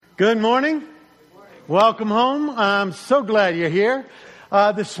Good morning. Welcome home. I'm so glad you're here.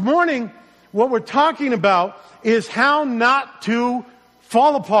 This morning, what we're talking about is how not to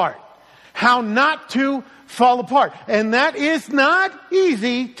fall apart. How not to fall apart. And that is not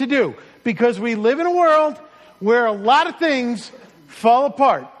easy to do because we live in a world where a lot of things fall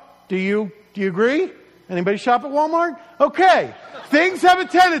apart. Do you agree? Anybody shop at Walmart? Okay. Things have a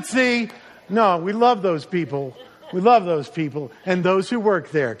tendency. No, we love those people. We love those people and those who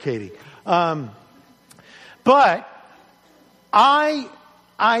work there, Katie. But I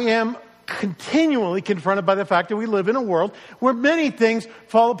am continually confronted by the fact that we live in a world where many things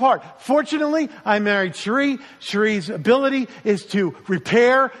fall apart. Fortunately, I married Cherie. Cherie's ability is to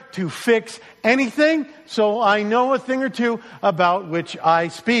repair, to fix anything. So I know a thing or two about which I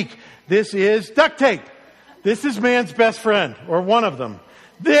speak. This is duct tape. This is man's best friend, or one of them.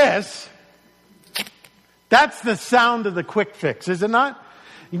 That's the sound of the quick fix, is it not?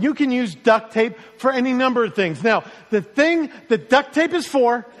 You can use duct tape for any number of things. Now, the thing that duct tape is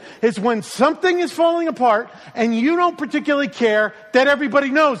for is when something is falling apart and you don't particularly care that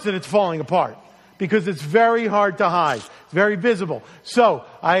everybody knows that it's falling apart because it's very hard to hide. It's very visible. So,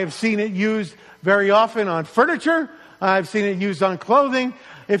 I have seen it used very often on furniture. I've seen it used on clothing.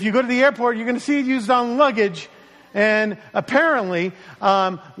 If you go to the airport, you're going to see it used on luggage. And apparently,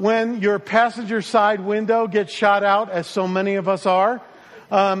 when your passenger side window gets shot out, as so many of us are,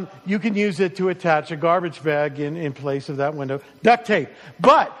 you can use it to attach a garbage bag in place of that window. Duct tape.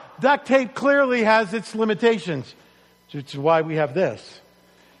 But duct tape clearly has its limitations, which is why we have this.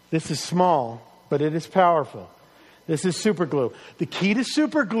 This is small, but it is powerful. This is super glue. The key to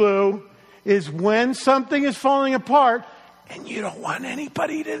super glue is when something is falling apart and you don't want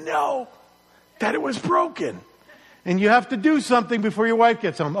anybody to know that it was broken. And you have to do something before your wife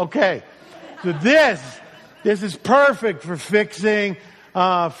gets home. Okay. So this is perfect for fixing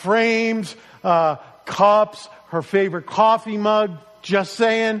frames, cups, her favorite coffee mug, just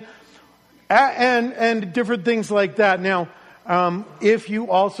saying, and different things like that. Now, if you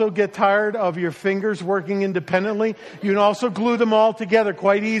also get tired of your fingers working independently, you can also glue them all together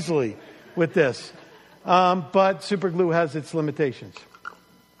quite easily with this. But super glue has its limitations.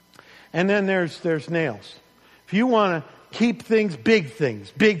 And then there's nails. If you want to keep big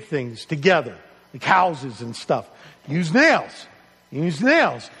things together, like houses and stuff, use nails. Use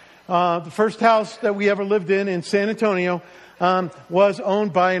nails. The first house that we ever lived in San Antonio, was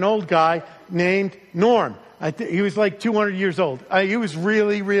owned by an old guy named Norm. He was like 200 years old. He was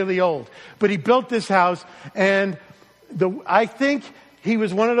really, really old. But he built this house, and I think he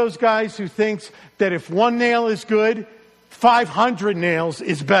was one of those guys who thinks that if one nail is good, 500 nails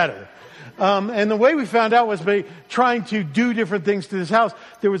is better. And the way we found out was by trying to do different things to this house.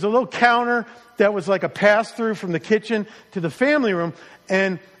 There was a little counter that was like a pass-through from the kitchen to the family room.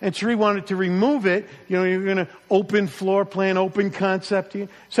 And Cherie wanted to remove it. You know, you're going to open floor plan, open concept.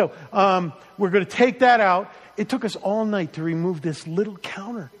 So we're going to take that out. It took us all night to remove this little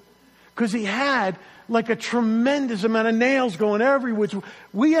counter. Because he had like a tremendous amount of nails going everywhere.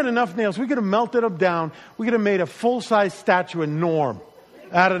 We had enough nails. We could have melted them down. We could have made a full-size statue of Norm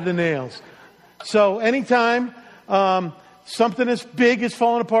out of the nails. So anytime something as big is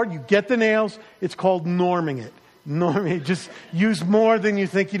falling apart, you get the nails. It's called norming it. Norming it. Just use more than you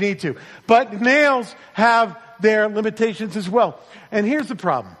think you need to. But nails have their limitations as well. And here's the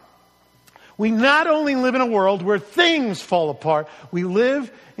problem. We not only live in a world where things fall apart, we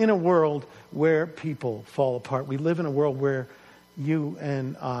live in a world where people fall apart. We live in a world where you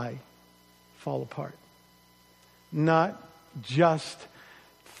and I fall apart. Not just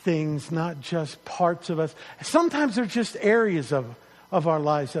things, not just parts of us. Sometimes they're just areas of our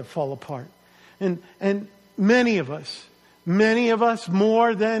lives that fall apart. And many of us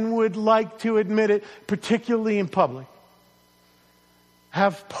more than would like to admit it, particularly in public,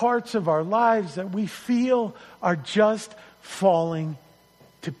 have parts of our lives that we feel are just falling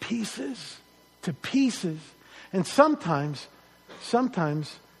to pieces. And sometimes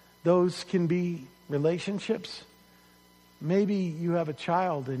those can be relationships. Maybe you have a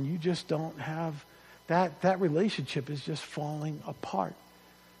child and you just don't have that relationship is just falling apart.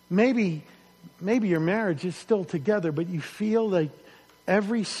 Maybe your marriage is still together, but you feel like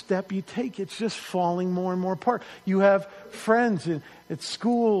every step you take, it's just falling more and more apart. You have friends at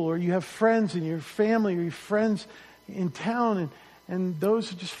school, or you have friends in your family, or your friends in town, and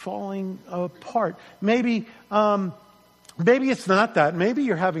those are just falling apart. Maybe it's not that. Maybe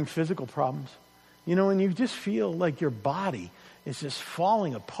you're having physical problems. You know, and you just feel like your body is just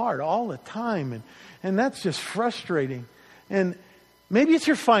falling apart all the time. And that's just frustrating. And Maybe it's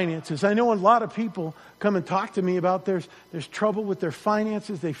your finances. I know a lot of people come and talk to me about there's trouble with their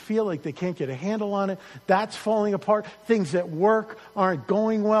finances. They feel like they can't get a handle on it. That's falling apart. Things at work aren't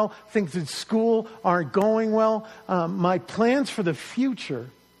going well. Things at school aren't going well. My plans for the future,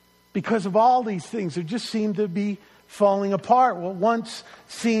 because of all these things, they just seem to be falling apart. What once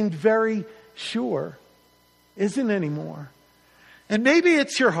seemed very sure isn't anymore. And maybe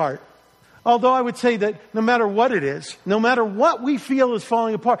it's your heart. Although I would say that no matter what it is, no matter what we feel is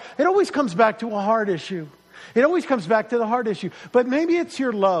falling apart, it always comes back to a heart issue. It always comes back to the heart issue. But maybe it's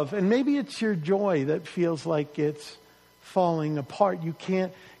your love and maybe it's your joy that feels like it's falling apart. You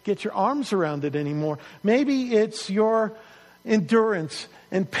can't get your arms around it anymore. Maybe it's your endurance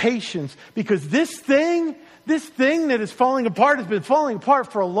and patience, because this thing that is falling apart has been falling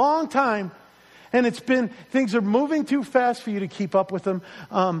apart for a long time. And things are moving too fast for you to keep up with them.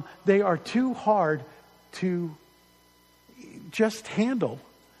 They are too hard to just handle.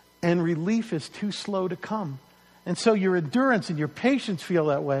 And relief is too slow to come. And so your endurance and your patience feel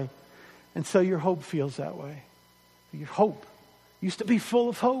that way. And so your hope feels that way. Your hope used to be full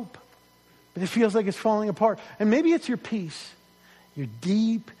of hope. But it feels like it's falling apart. And maybe it's your peace. Your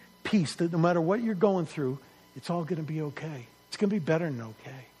deep peace that no matter what you're going through, it's all going to be okay. It's going to be better than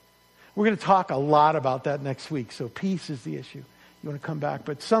okay. We're going to talk a lot about that next week. So peace is the issue. You want to come back.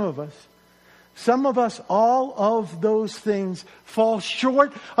 But some of us, all of those things fall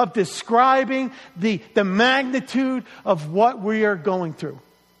short of describing the magnitude of what we are going through.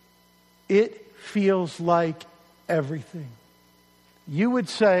 It feels like everything. You would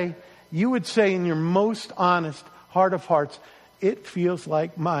say in your most honest heart of hearts, it feels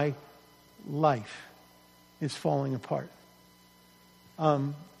like my life is falling apart.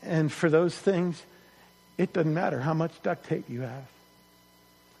 And for those things, it doesn't matter how much duct tape you have.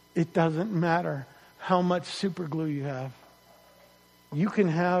 It doesn't matter how much super glue you have. You can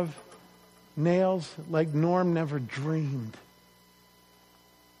have nails like Norm never dreamed.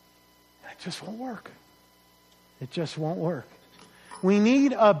 It just won't work. It just won't work. We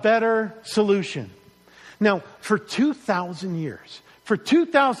need a better solution. Now, for 2,000 years,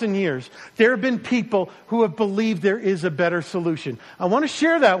 there have been people who have believed there is a better solution. I want to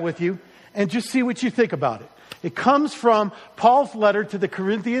share that with you and just see what you think about it. It comes from Paul's letter to the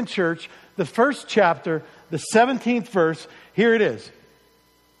Corinthian church, the 1st chapter, the 17th verse. Here it is.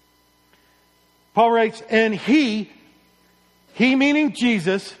 Paul writes, and he meaning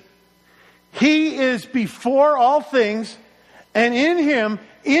Jesus, he is before all things, and in him,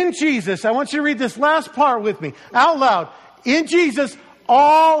 in Jesus, I want you to read this last part with me, out loud. In Jesus,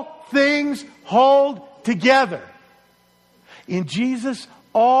 all things hold together. In Jesus,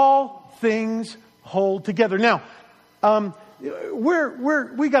 all things hold together. Now,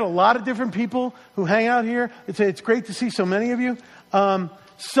 we got a lot of different people who hang out here. It's great to see so many of you.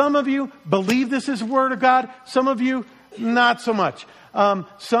 Some of you believe this is the Word of God. Some of you, not so much.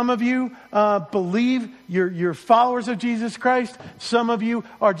 Some of you believe you're followers of Jesus Christ. Some of you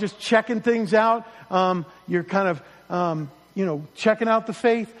are just checking things out. You're kind of, checking out the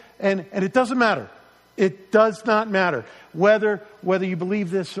faith. And it doesn't matter. It does not matter whether you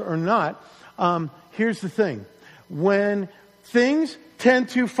believe this or not. Here's the thing. When things tend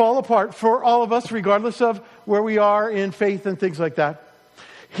to fall apart for all of us, regardless of where we are in faith and things like that,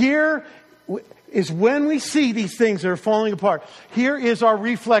 here is when we see these things that are falling apart. Here is our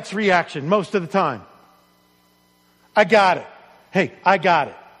reflex reaction most of the time. I got it. Hey, I got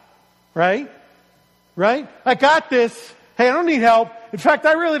it. Right? I got this. Hey, I don't need help. In fact,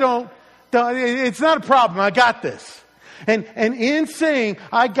 I really don't. It's not a problem. I got this. And in saying,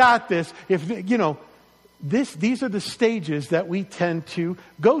 I got this, these are the stages that we tend to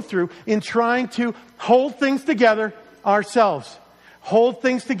go through in trying to hold things together ourselves. Hold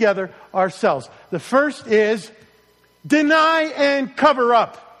things together ourselves. The first is deny and cover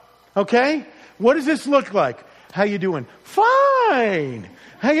up. Okay? What does this look like? How you doing? Fine.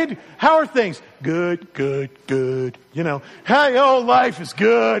 How are things? Good. Hey, life is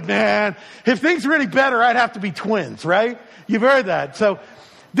good, man. If things were any better, I'd have to be twins, right? You've heard that. So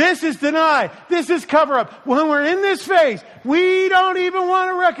this is deny. This is cover up. When we're in this phase, we don't even want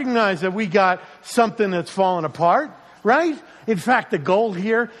to recognize that we got something that's fallen apart, right? In fact, the goal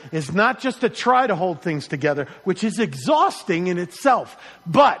here is not just to try to hold things together, which is exhausting in itself,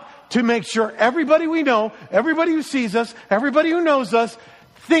 but to make sure everybody we know, everybody who sees us, everybody who knows us,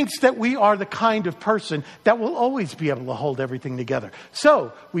 thinks that we are the kind of person that will always be able to hold everything together.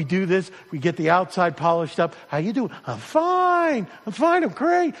 So we do this. We get the outside polished up. How you doing? I'm fine. I'm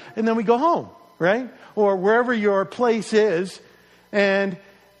great. And then we go home, right? Or wherever your place is and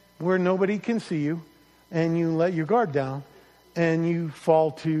where nobody can see you, and you let your guard down and you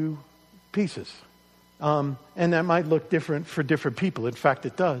fall to pieces. And that might look different for different people. In fact,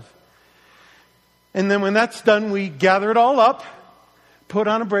 it does. And then when that's done, we gather it all up, put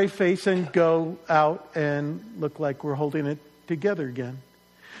on a brave face, and go out and look like we're holding it together again.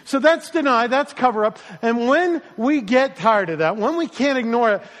 So that's deny, that's cover up. And when we get tired of that, when we can't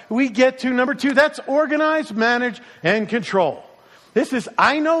ignore it, we get to number 2, that's organize, manage, and control. This is,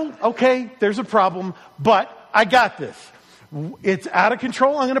 I know, okay, there's a problem, but I got this. It's out of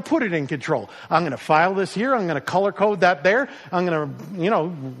control. I'm going to put it in control. I'm going to file this here. I'm going to color code that there. I'm going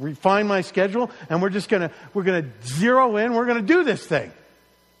to, refine my schedule, and we're going to zero in. We're going to do this thing.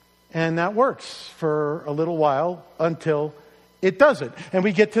 And that works for a little while until it doesn't. And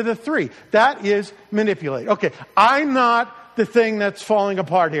we get to the 3. That is manipulate. Okay, I'm not the thing that's falling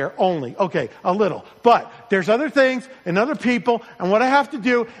apart here only. Okay, a little. But there's other things and other people, and what I have to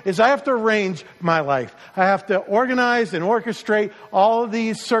do is I have to arrange my life. I have to organize and orchestrate all of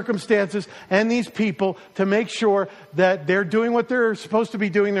these circumstances and these people to make sure that they're doing what they're supposed to be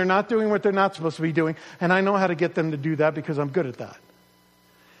doing, they're not doing what they're not supposed to be doing, and I know how to get them to do that because I'm good at that.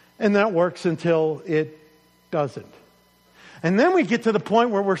 And that works until it doesn't. And then we get to the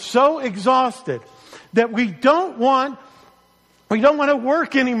point where we're so exhausted that we don't want to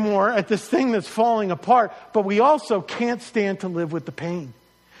work anymore at this thing that's falling apart, but we also can't stand to live with the pain.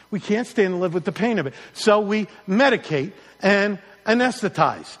 We can't stand to live with the pain of it. So we medicate and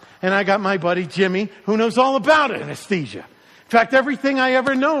anesthetize. And I got my buddy Jimmy, who knows all about anesthesia. In fact, everything I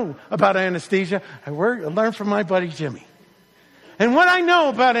ever know about anesthesia, I learned from my buddy Jimmy. And what I know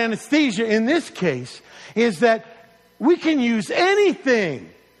about anesthesia in this case is that we can use anything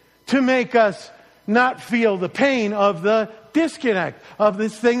to make us not feel the pain of the disconnect, of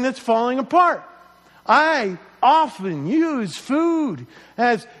this thing that's falling apart. I often use food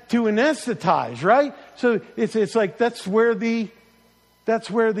as to anesthetize, right? So it's like that's where the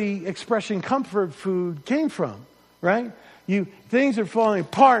expression comfort food came from, right? Things are falling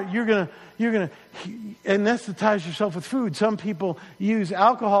apart, you're gonna anesthetize yourself with food. Some people use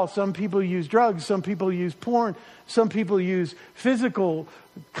alcohol, some people use drugs, some people use porn, some people use physical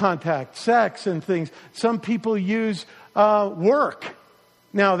contact, sex and things. Some people use work.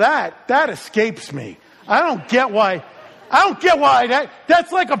 Now that escapes me. I don't get why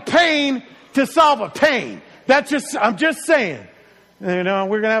that's like a pain to solve a pain. I'm just saying. We're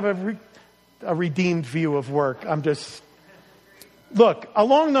going to have a redeemed view of work. Look,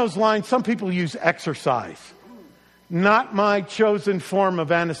 along those lines, some people use exercise. Not my chosen form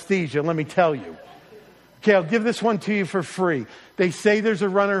of anesthesia, let me tell you. Okay, I'll give this one to you for free. They say there's a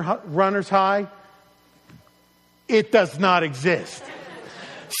runner's high. It does not exist.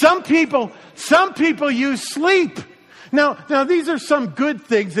 Some people use sleep. Now these are some good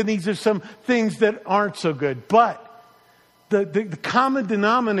things and these are some things that aren't so good. But the common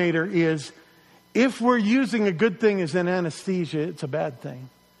denominator is if we're using a good thing as an anesthesia, it's a bad thing.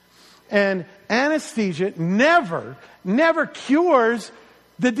 And anesthesia never cures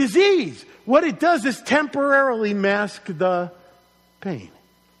the disease. What it does is temporarily mask the pain.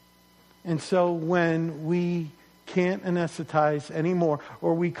 And so when we can't anesthetize anymore,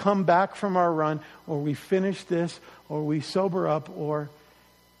 or we come back from our run, or we finish this, or we sober up, or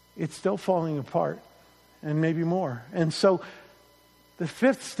it's still falling apart, and maybe more. And so the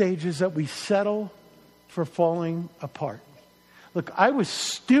 5th stage is that we settle for falling apart. Look, I was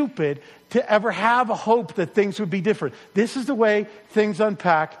stupid to ever have a hope that things would be different. This is the way things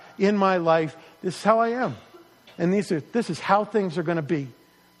unpack in my life. This is how I am. And this is how things are going to be.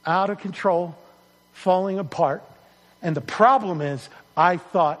 Out of control, falling apart. And the problem is, I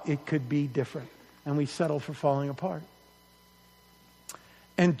thought it could be different. And we settle for falling apart.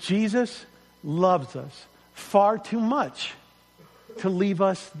 And Jesus loves us far too much to leave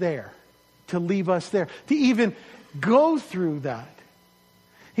us there. To even go through that.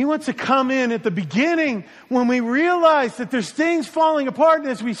 He wants to come in at the beginning when we realize that there's things falling apart. And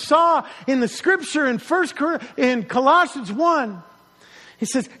as we saw in the scripture in Colossians 1, he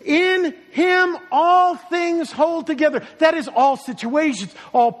says, in him all things hold together. That is all situations,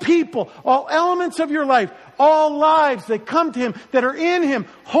 all people, all elements of your life, all lives that come to him, that are in him,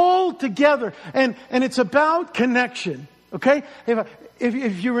 hold together. And it's about connection. Okay?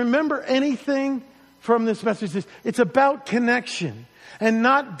 If you remember anything from this message, it's about connection and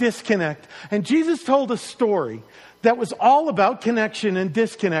not disconnect. And Jesus told a story that was all about connection and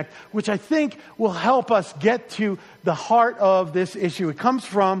disconnect, which I think will help us get to the heart of this issue. It comes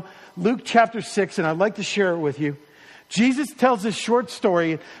from Luke chapter 6, and I'd like to share it with you. Jesus tells this short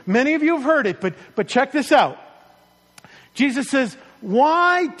story. Many of you have heard it, but check this out. Jesus says,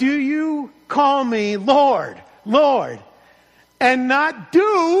 "Why do you call me Lord, Lord, and not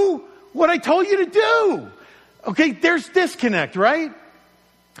do what I told you to do. Okay, there's disconnect, right?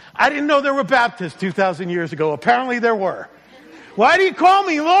 I didn't know there were Baptists 2,000 years ago. Apparently there were. Why do you call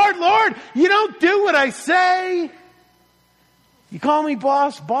me Lord, Lord? You don't do what I say. You call me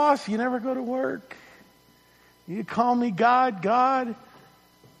boss, boss. You never go to work. You call me God, God.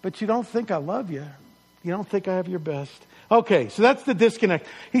 But you don't think I love you. You don't think I have your best. Okay, so that's the disconnect.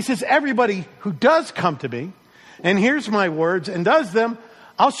 He says, everybody who does come to me and hears my words and does them,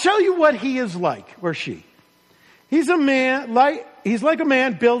 I'll show you what he is like, or she. He's like a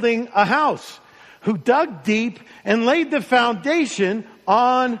man building a house who dug deep and laid the foundation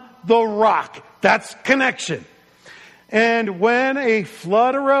on the rock. That's connection. And when a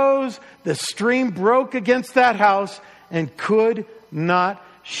flood arose, the stream broke against that house and could not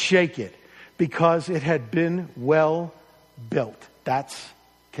shake it because it had been well built. That's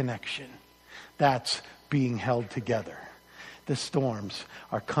connection. That's being held together. The storms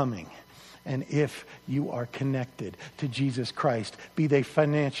are coming. And if you are connected to Jesus Christ, be they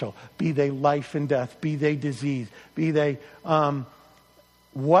financial, be they life and death, be they disease, be they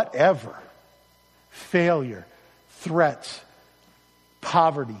whatever, failure, threats,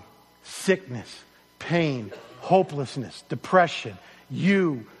 poverty, sickness, pain, hopelessness, depression,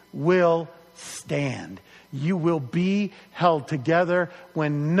 you will stand. You will be held together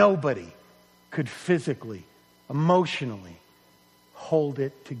when nobody could physically, emotionally hold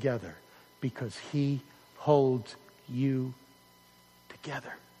it together. Because he holds you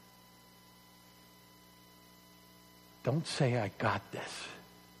together. Don't say, I got this,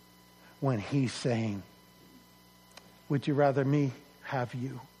 when he's saying, would you rather me have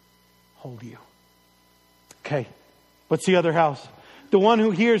you hold you? Okay, what's the other house? The one who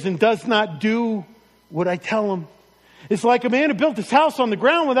hears and does not do what I tell him. It's like a man who built his house on the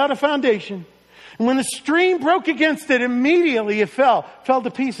ground without a foundation. And when the stream broke against it, immediately it fell to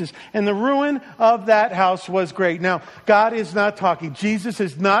pieces. And the ruin of that house was great. Now, God is not talking. Jesus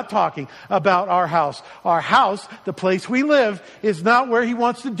is not talking about our house. Our house, the place we live, is not where he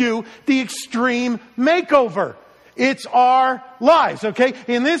wants to do the extreme makeover. It's our lives, okay?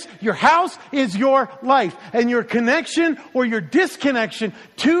 In this, your house is your life. And your connection or your disconnection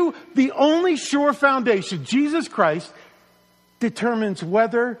to the only sure foundation, Jesus Christ, determines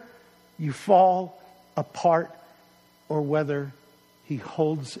whether you fall apart or whether he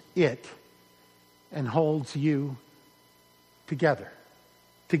holds it and holds you together.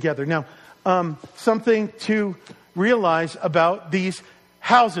 Now, something to realize about these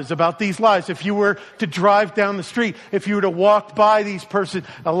houses, about these lives. If you were to drive down the street, if you were to walk by these persons,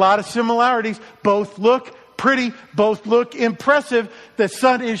 a lot of similarities. Both look pretty, both look impressive. The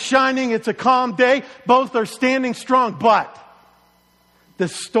sun is shining, it's a calm day. Both are standing strong, but the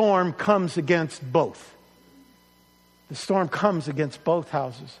storm comes against both. The storm comes against both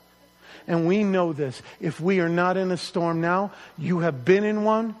houses. And we know this. If we are not in a storm now, you have been in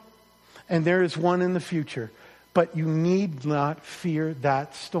one, and there is one in the future. But you need not fear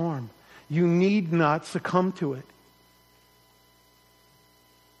that storm. You need not succumb to it.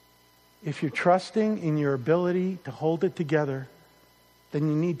 If you're trusting in your ability to hold it together, then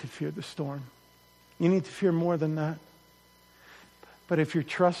you need to fear the storm. You need to fear more than that. But if you're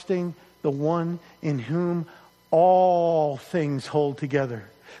trusting the one in whom all things hold together,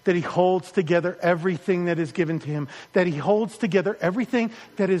 that he holds together everything that is given to him, that he holds together everything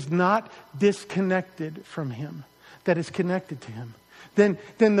that is not disconnected from him, that is connected to him, then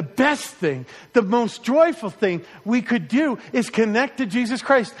the best thing, the most joyful thing we could do is connect to Jesus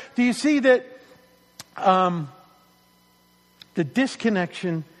Christ. Do you see that the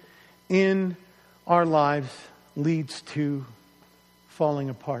disconnection in our lives leads to falling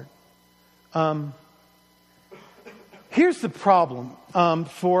apart? Here's the problem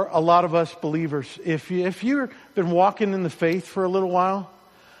for a lot of us believers. If you've been walking in the faith for a little while,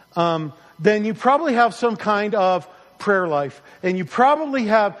 then you probably have some kind of prayer life. And you probably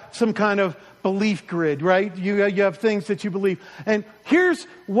have some kind of belief grid, right? You have things that you believe. And here's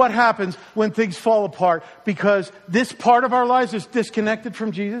what happens when things fall apart because this part of our lives is disconnected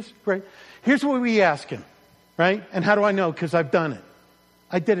from Jesus, right? Here's what we ask him, right? And how do I know? Because I've done it.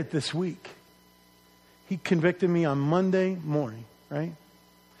 I did it this week. He convicted me on Monday morning, right?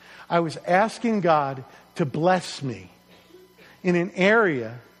 I was asking God to bless me in an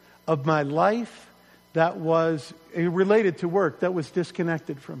area of my life that was related to work, that was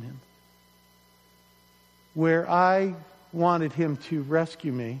disconnected from him. Where I wanted him to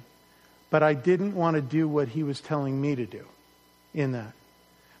rescue me, but I didn't want to do what he was telling me to do in that.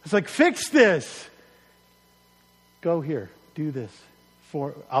 It's like, fix this. Go here, do this.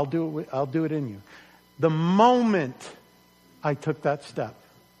 I'll do it in you. The moment I took that step.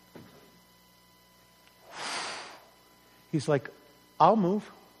 He's like, I'll move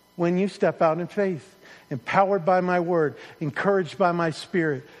when you step out in faith, empowered by my word, encouraged by my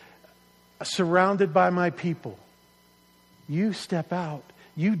spirit, surrounded by my people. You step out.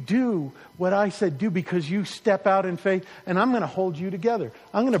 You do what I said do because you step out in faith, and I'm going to hold you together.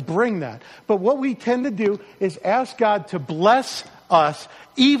 I'm going to bring that. But what we tend to do is ask God to bless us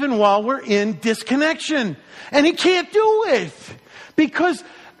even while we're in disconnection. And He can't do it because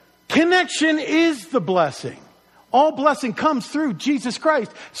connection is the blessing. All blessing comes through Jesus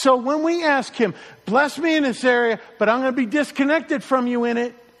Christ. So when we ask Him, bless me in this area, but I'm going to be disconnected from you in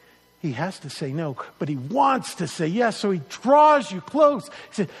it, He has to say no, but He wants to say yes. So He draws you close.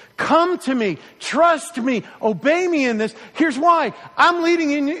 He said, come to me, trust me, obey me in this. Here's why. I'm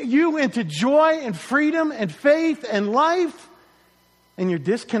leading you into joy and freedom and faith and life. And you're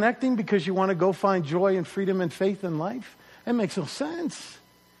disconnecting because you want to go find joy and freedom and faith and life? That makes no sense.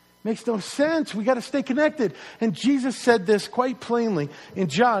 Makes no sense. We got to stay connected. And Jesus said this quite plainly in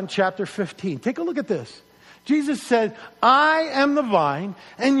John chapter 15. Take a look at this. Jesus said, I am the vine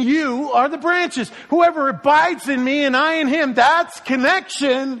and you are the branches. Whoever abides in me and I in him, that's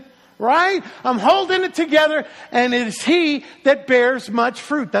connection, right? I'm holding it together, and it is He that bears much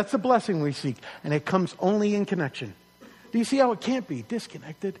fruit. That's the blessing we seek. And it comes only in connection. Do you see how it can't be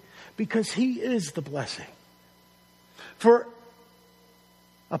disconnected? Because He is the blessing. For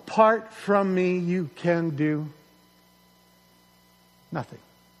apart from me, you can do nothing.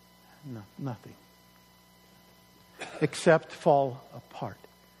 No, nothing. Except fall apart.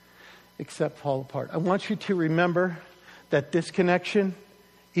 Except fall apart. I want you to remember that disconnection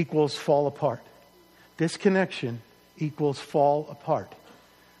equals fall apart. Disconnection equals fall apart.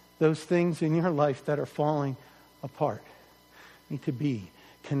 Those things in your life that are falling apart need to be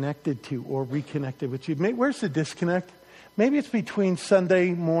connected to or reconnected with you. Where's the disconnect? Maybe it's between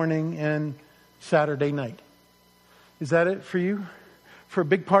Sunday morning and Saturday night. Is that it for you? For a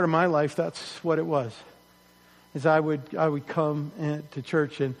big part of my life, that's what it was. Is I would come to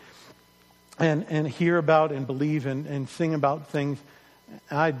church and hear about and believe and sing about things.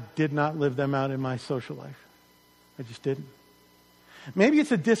 I did not live them out in my social life. I just didn't. Maybe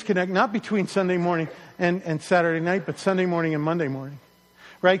it's a disconnect, not between Sunday morning and Saturday night, but Sunday morning and Monday morning.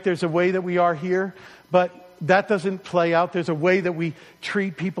 Right? There's a way that we are here, but that doesn't play out. There's a way that we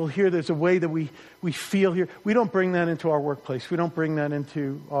treat people here. There's a way that we feel here. We don't bring that into our workplace. We don't bring that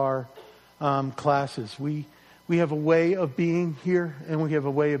into our classes. We have a way of being here and we have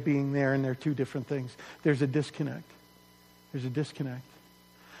a way of being there, and they're two different things. There's a disconnect. There's a disconnect.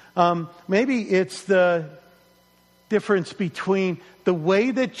 Maybe it's the difference between the way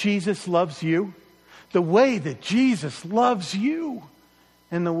that Jesus loves you, the way that Jesus loves you,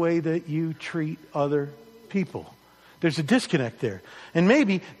 and the way that you treat other people. There's a disconnect there. And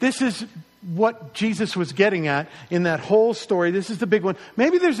maybe this is what Jesus was getting at in that whole story. This is the big one.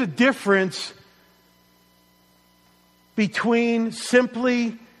 Maybe there's a difference between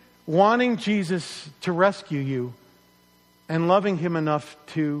simply wanting Jesus to rescue you and loving Him enough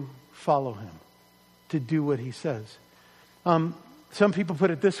to follow Him, to do what He says. Some people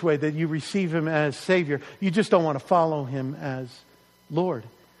put it this way, that you receive Him as Savior. You just don't want to follow Him as Lord.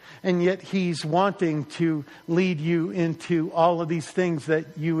 And yet He's wanting to lead you into all of these things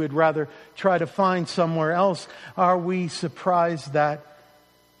that you would rather try to find somewhere else. Are we surprised that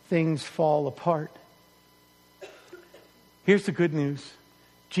things fall apart? Here's the good news.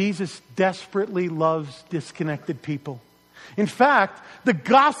 Jesus desperately loves disconnected people. In fact, the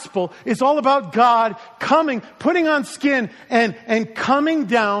gospel is all about God coming, putting on skin and coming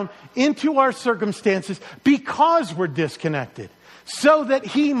down into our circumstances because we're disconnected, so that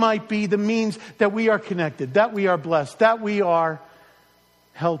He might be the means that we are connected, that we are blessed, that we are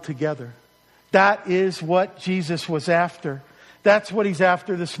held together. That is what Jesus was after. That's what He's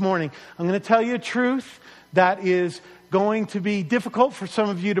after this morning. I'm going to tell you a truth that is going to be difficult for some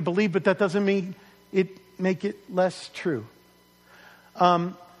of you to believe, but that doesn't mean make it less true.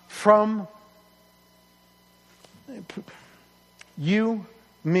 From you,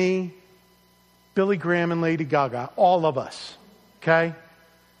 me, Billy Graham and Lady Gaga, all of us, okay,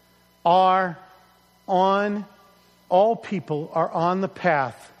 all people are on the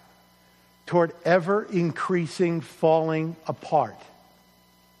path toward ever increasing falling apart.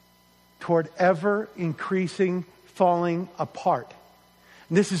 Toward ever increasing falling apart.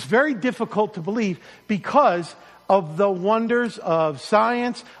 And this is very difficult to believe because of the wonders of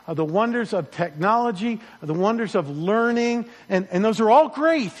science, of the wonders of technology, of the wonders of learning, and those are all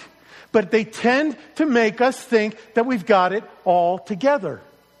great, but they tend to make us think that we've got it all together.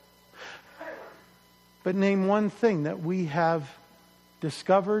 But name one thing that we have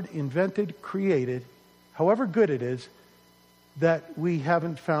discovered, invented, created, however good it is, that we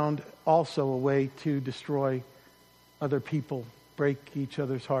haven't found also a way to destroy other people, break each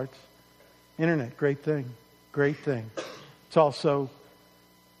other's hearts. Internet, great thing. Great thing. It's also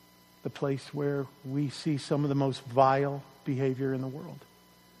the place where we see some of the most vile behavior in the world.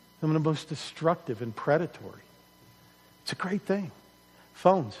 Some of the most destructive and predatory. It's a great thing.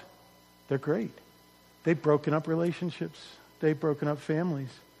 Phones, they're great. They've broken up relationships. They've broken up families.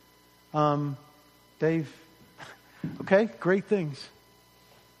 Okay, great things.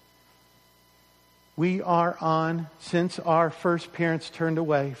 We are on, since our first parents turned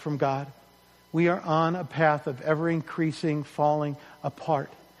away from God, we are on a path of ever-increasing falling apart.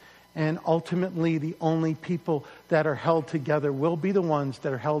 And ultimately, the only people that are held together will be the ones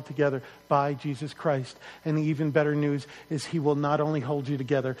that are held together by Jesus Christ. And the even better news is He will not only hold you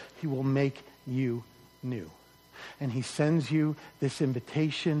together, He will make you new. And He sends you this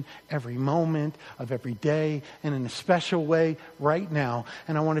invitation every moment of every day and in a special way right now.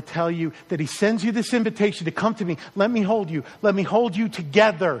 And I want to tell you that He sends you this invitation to come to me. Let me hold you. Let me hold you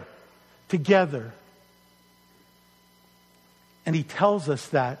together. Together. And He tells us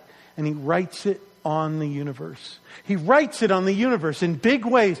that, and He writes it on the universe. He writes it on the universe in big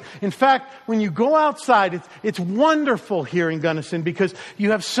ways. In fact, when you go outside, it's wonderful here in Gunnison because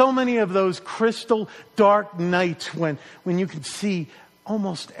you have so many of those crystal dark nights when you can see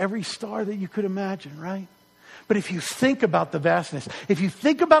almost every star that you could imagine, right? But if you think about the vastness, if you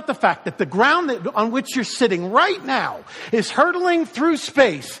think about the fact that the ground on which you're sitting right now is hurtling through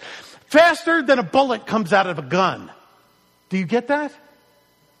space faster than a bullet comes out of a gun. Do you get that?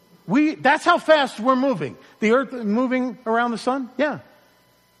 That's how fast we're moving. The earth moving around the sun? Yeah.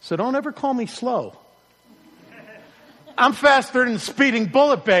 So don't ever call me slow. I'm faster than a speeding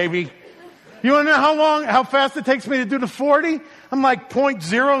bullet, baby. You want to know how fast it takes me to do the 40? I'm like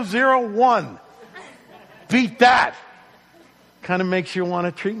 0.001. Beat that. Kind of makes you want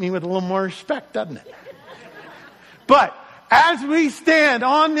to treat me with a little more respect, doesn't it? But as we stand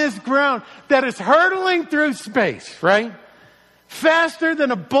on this ground that is hurtling through space, right? Faster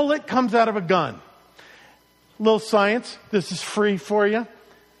than a bullet comes out of a gun. Little science. This is free for you.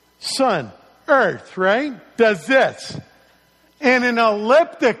 Sun, Earth, right? Does this. In an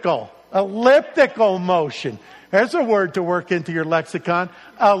elliptical motion. There's a word to work into your lexicon.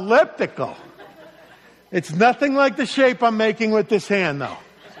 Elliptical. It's nothing like the shape I'm making with this hand, though.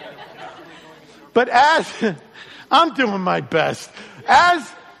 But I'm doing my best. As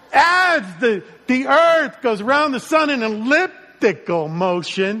the Earth goes around the sun in an elliptical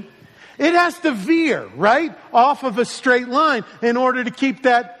motion, it has to veer, right? Off of a straight line in order to keep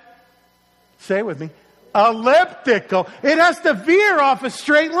that, say it with me, elliptical. It has to veer off a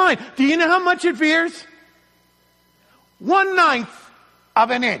straight line. Do you know how much it veers? 1/9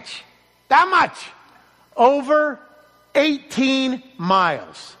 of an inch. That much. Over 18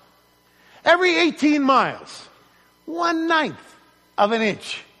 miles. Every 18 miles. 1/9 of an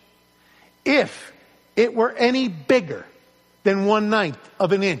inch. If it were any bigger than 1/9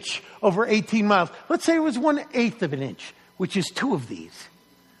 of an inch over 18 miles. Let's say it was 1/8 of an inch, which is 2 of these.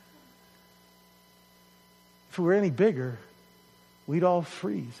 If it were any bigger, we'd all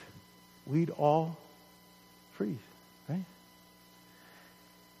freeze. We'd all freeze, right?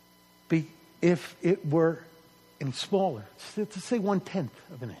 If it were any smaller, let's say 1/10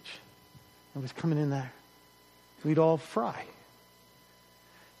 of an inch, it was coming in there, we'd all fry.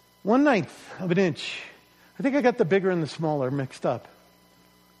 1/9 of an inch. I think I got the bigger and the smaller mixed up.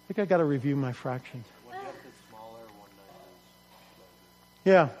 I think I got to review my fractions. 1/10 is smaller, 1/9 is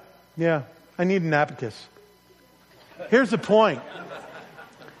larger. Yeah. I need an abacus. Here's the point.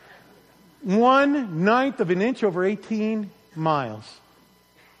 1/9 of an inch over 18 miles.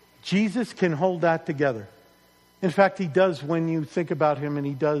 Jesus can hold that together. In fact, He does when you think about Him, and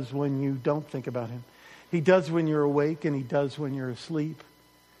He does when you don't think about Him. He does when you're awake, and He does when you're asleep.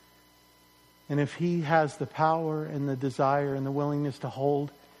 And if He has the power and the desire and the willingness to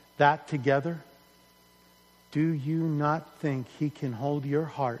hold that together, do you not think He can hold your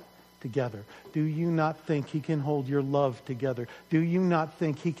heart together? Do you not think He can hold your love together? Do you not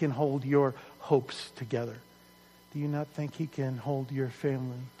think He can hold your hopes together? Do you not think He can hold your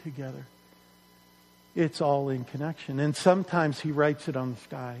family together? It's all in connection. And sometimes He writes it on the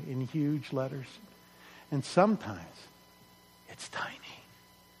sky in huge letters. And sometimes it's tiny,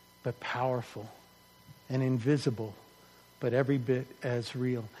 but powerful, and invisible, but every bit as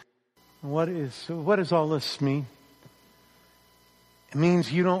real. What does all this mean? It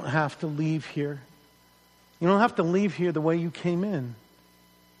means you don't have to leave here. You don't have to leave here the way you came in.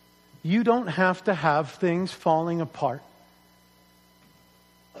 You don't have to have things falling apart.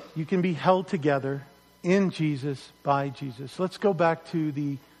 You can be held together in Jesus, by Jesus. Let's go back to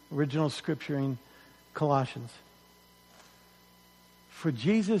the original scripture in Colossians. For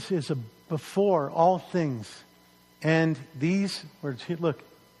Jesus is before all things. And these words, look,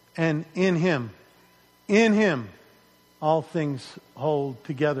 and in Him, all things hold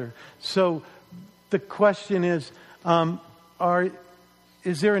together. So the question is,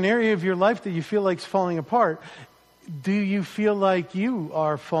 is there an area of your life that you feel like is falling apart? Do you feel like you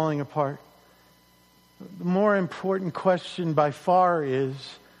are falling apart? The more important question by far is,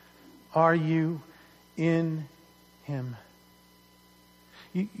 are you in Him?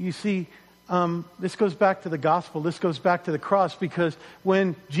 You see, this goes back to the gospel. This goes back to the cross, because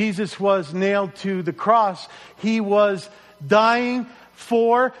when Jesus was nailed to the cross, He was dying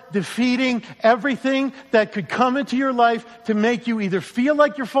for defeating everything that could come into your life to make you either feel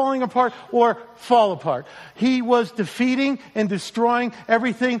like you're falling apart or fall apart. He was defeating and destroying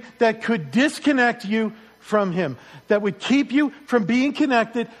everything that could disconnect you from Him, that would keep you from being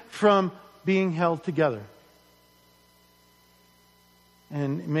connected, from being held together.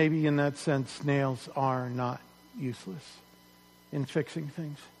 And maybe in that sense, nails are not useless in fixing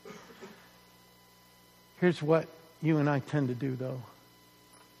things. Here's what you and I tend to do, though.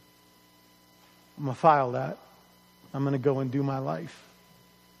 I'm going to file that. I'm going to go and do my life.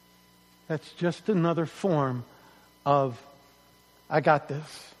 That's just another form of, I got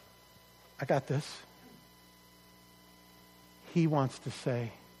this. I got this. He wants to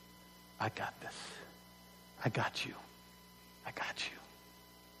say, I got this. I got you. I got you.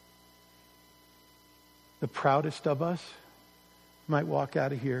 The proudest of us might walk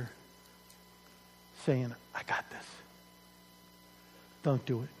out of here saying, I got this. Don't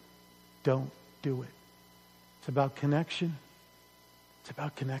do it. Don't do it. It's about connection. It's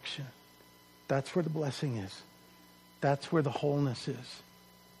about connection. That's where the blessing is. That's where the wholeness is.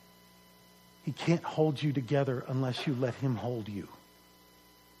 He can't hold you together unless you let Him hold you.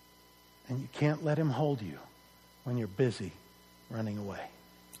 And you can't let Him hold you when you're busy running away.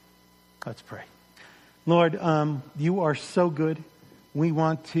 Let's pray. Lord, you are so good. We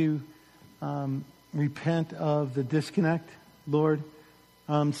want to repent of the disconnect. Lord,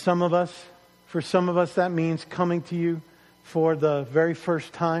 for some of us, that means coming to you for the very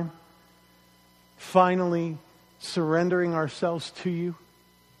first time, finally surrendering ourselves to you.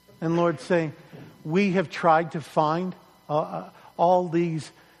 And Lord, saying, we have tried to find all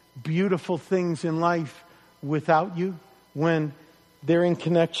these beautiful things in life without you when they're in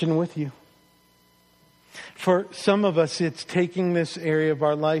connection with you. For some of us, it's taking this area of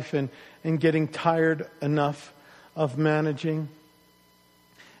our life and getting tired enough of managing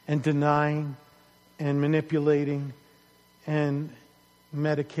and denying and manipulating and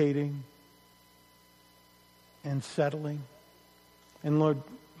medicating and settling. And Lord,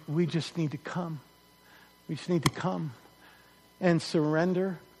 we just need to come. We just need to come and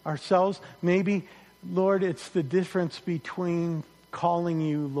surrender ourselves. Maybe, Lord, it's the difference between calling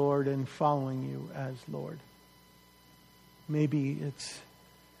you Lord and following you as Lord. Maybe it's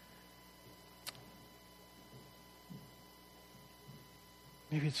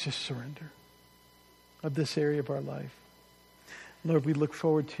just surrender of this area of our life. Lord, we look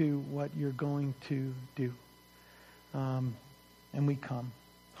forward to what you're going to do. And we come.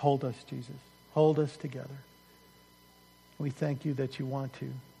 Hold us, Jesus. Hold us together. We thank you that you want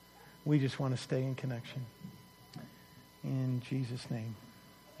to. We just want to stay in connection. In Jesus' name,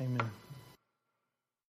 amen.